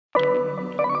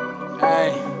You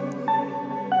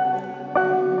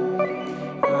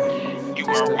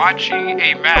are watching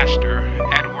a master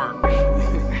at work.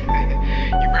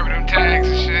 You remember them tags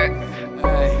and shit?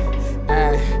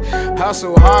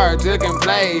 Hustle hard, jugging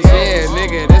plays, yeah,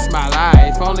 nigga, this my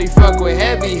life. Only fuck with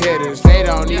heavy hitters, they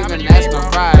don't even ask no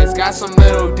prize. Got some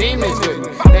little demons with me,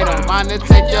 they don't mind to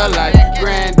take your life.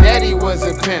 Granddaddy was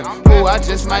a pimp, ooh, I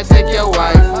just might take your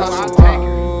wife. Hustle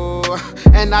hard,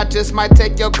 and I just might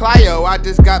take your Clio. I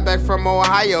just got back from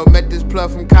Ohio, met this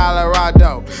plug from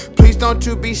Colorado. Please don't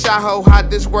you be shy, ho, how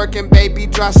this working, baby,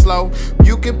 dry slow.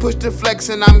 You can push the flex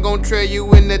and I'm gon' trail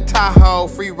you in the Tahoe,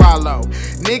 free Rollo.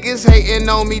 Niggas hating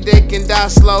on me, they can die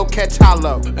slow, catch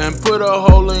hollow. And put a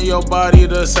hole in your body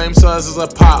the same size as a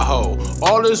pothole.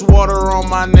 All this water on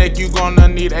my neck, you gonna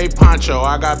need a poncho.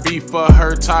 I got beef for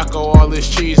her taco, all this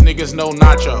cheese, niggas no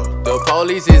nacho. The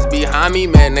police is behind me,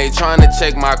 man, they tryna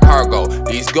check my cargo.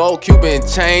 These gold Cuban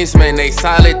chains, man, they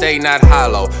solid, they not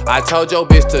hollow. I told your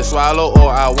bitch to swallow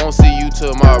or I won't see you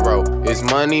tomorrow. It's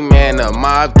money, man, the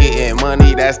mob getting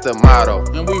money, that's the motto.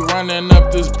 And we running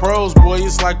up this pros, boy,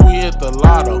 it's like we hit the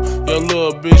lotto. Your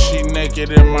little bitch, she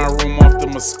naked in my room off the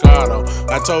Moscato.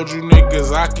 I told you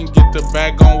niggas I can get the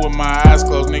bag on with my eyes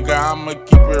closed, nigga, I'ma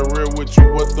keep it real with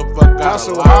you, what the fuck I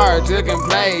hustle hard, jugging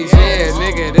plays, yeah,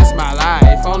 nigga, this my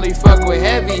life. Only fuck with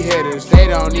heavy hitters, they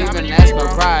don't even ask no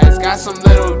prize. Got some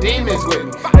little demons with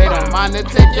me, they don't mind to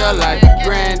take your life.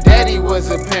 Granddaddy was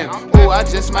a pimp, ooh, I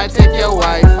just might take your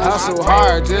wife. Hustle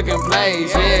hard, jugging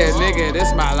plays, yeah, nigga,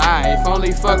 this my life.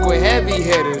 Only fuck with heavy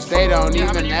hitters, they don't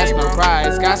even ask no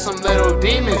prize. Got some little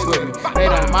demons with me, they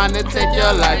don't mind to take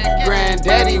your life.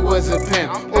 Granddaddy was a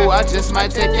pimp, ooh, I just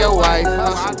might take your wife.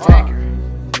 Hustle hard.